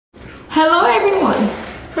Hello, everyone.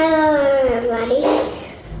 Hello, everybody.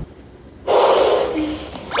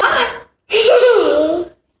 Hi.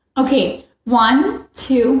 Okay, 1,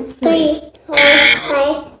 2, 3. 3, 4,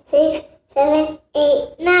 5, 6, 7,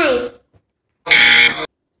 8, 9.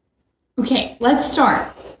 Okay, let's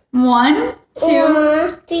start. 1, 2.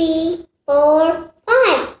 1, 3, 4,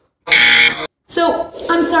 5. So,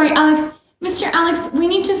 I'm sorry, Alex. Mr. Alex, we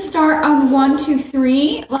need to start on 1, 2,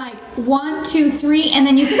 3. Like 1, 2, 3, and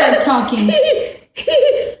then you start talking. It's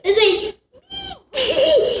like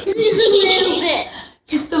just a little bit.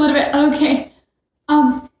 Just a little bit. Okay.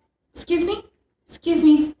 Excuse me. Excuse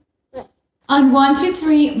me. What? On 1, 2,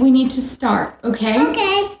 3, we need to start. Okay.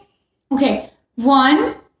 Okay. Okay.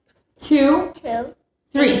 1, 2, 2,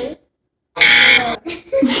 3.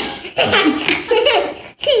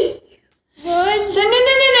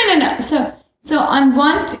 So on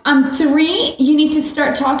 3, you need to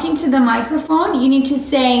start talking to the microphone. You need to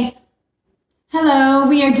say, "Hello,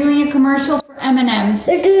 we are doing a commercial for M&Ms."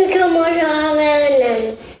 We're doing a commercial of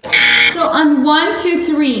M&Ms. So on 1, 2,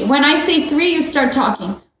 3, when I say 3, you start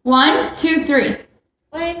talking. 1, 2, 3.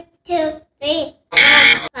 1, 2, 3, 4,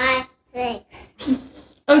 5,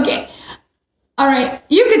 6. Okay. All right.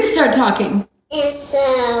 You could start talking. And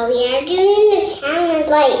so we are doing a challenge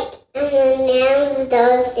like M&M's,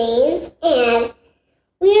 those things, and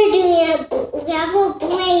we have a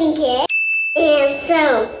blanket, and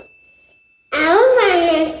so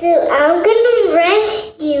I'm gonna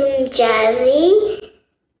rescue Jazzy,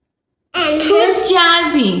 and Who's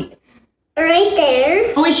Jazzy? right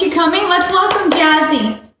there. Oh, is she coming? Let's welcome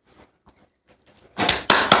Jazzy.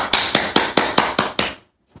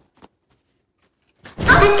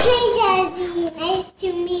 Okay, Jazzy, nice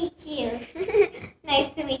to meet you. Nice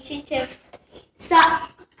to meet you too. So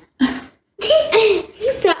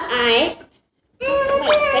I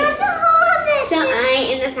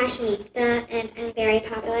am the fashionista, and I'm very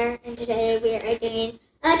popular. And today we are doing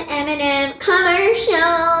an M&M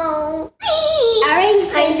commercial. I already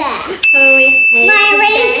said that. So excited. I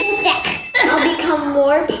already said that. I'll become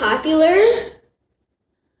more popular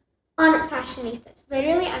on Fashionistas.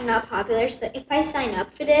 Literally, I'm not popular, so if I sign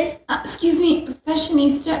up for this, Excuse me,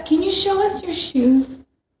 fashionista, can you show us your shoes?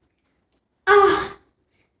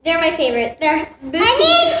 they're my favorite. They're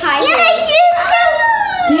boutique high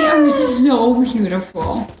They are so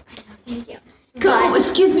beautiful. Thank you. Go,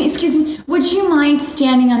 excuse me. Would you mind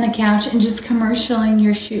standing on the couch and just commercialing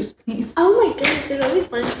your shoes, please? Oh my goodness, I've always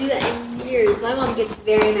wanted to do that in years. My mom gets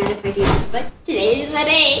very mad if I do this, but today is my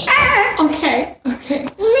day. Okay.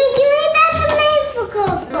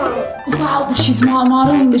 Wow, she's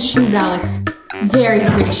modeling the shoes, Alex. Very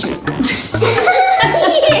pretty shoes.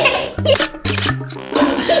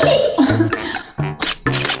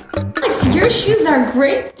 Alex, your shoes are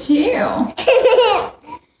great too.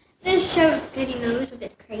 This show's getting a little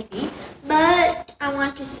bit crazy, but I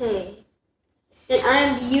want to say that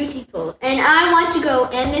I'm beautiful, and I want to go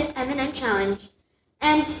end this M&M challenge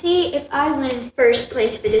and see if I win first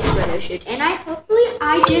place for this photo shoot, and hopefully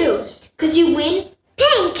I do, because you win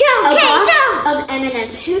a box of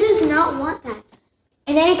M&Ms. Who does not want that?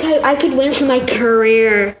 And then I could win for my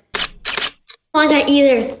career. I don't want that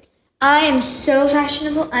either. I am so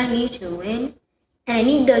fashionable. I need to win, and I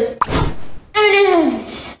need those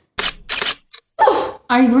M&Ms.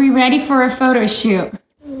 Are we ready for a photo shoot?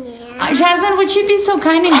 Yeah. Jasmine, would you be so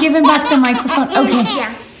kind and give him back the microphone? Okay.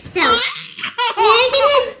 So,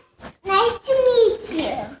 nice to meet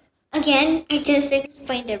you. Again, I just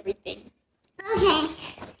explained everything. Okay.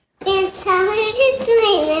 And so we're just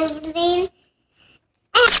doing everything.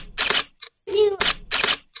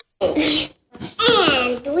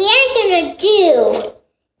 And we are gonna do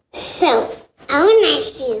our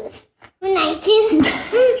nice shoes. Nice shoes.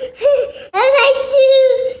 Nice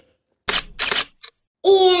shoes.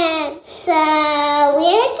 And so we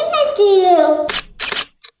are gonna do.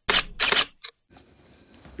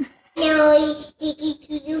 No, it's sticky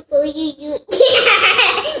to do for you.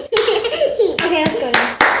 Okay, let's go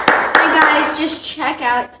now. Hey guys, just check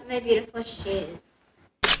out my beautiful shoes.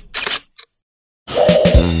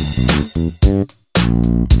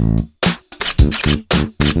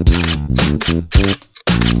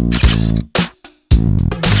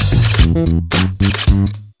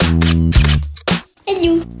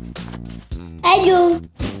 Hello.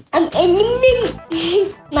 I'm in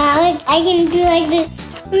Malik, I can do like this.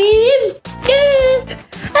 Hello,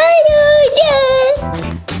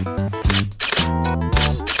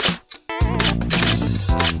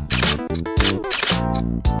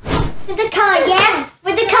 With the color, yeah?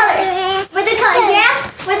 With the colors, yeah?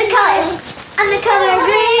 With the colors. I'm the color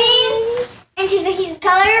green, and he's the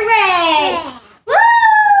color red. Woo!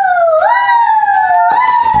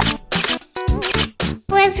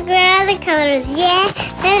 other colors, yeah.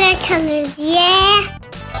 The other colors, yeah.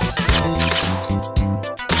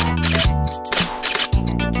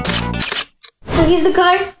 So here's the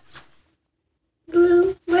color.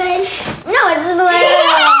 Blue, red. No, it's blue.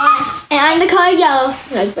 And I'm the color yellow.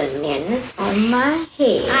 Like bananas on my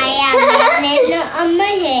head. I have banana on my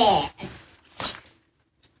head.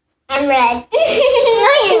 I'm red. No,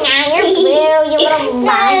 you're not. You're blue. You little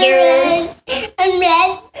bugger. I'm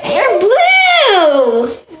red. You're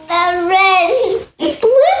blue. I'm red. Blue.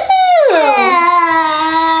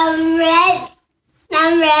 Red.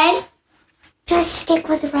 I'm red. Just stick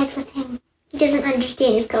with red with him. He doesn't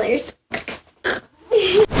understand his colors. And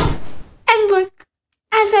look,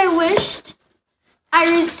 as I wished,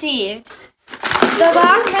 I received the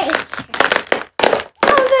box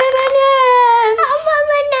of M&Ms.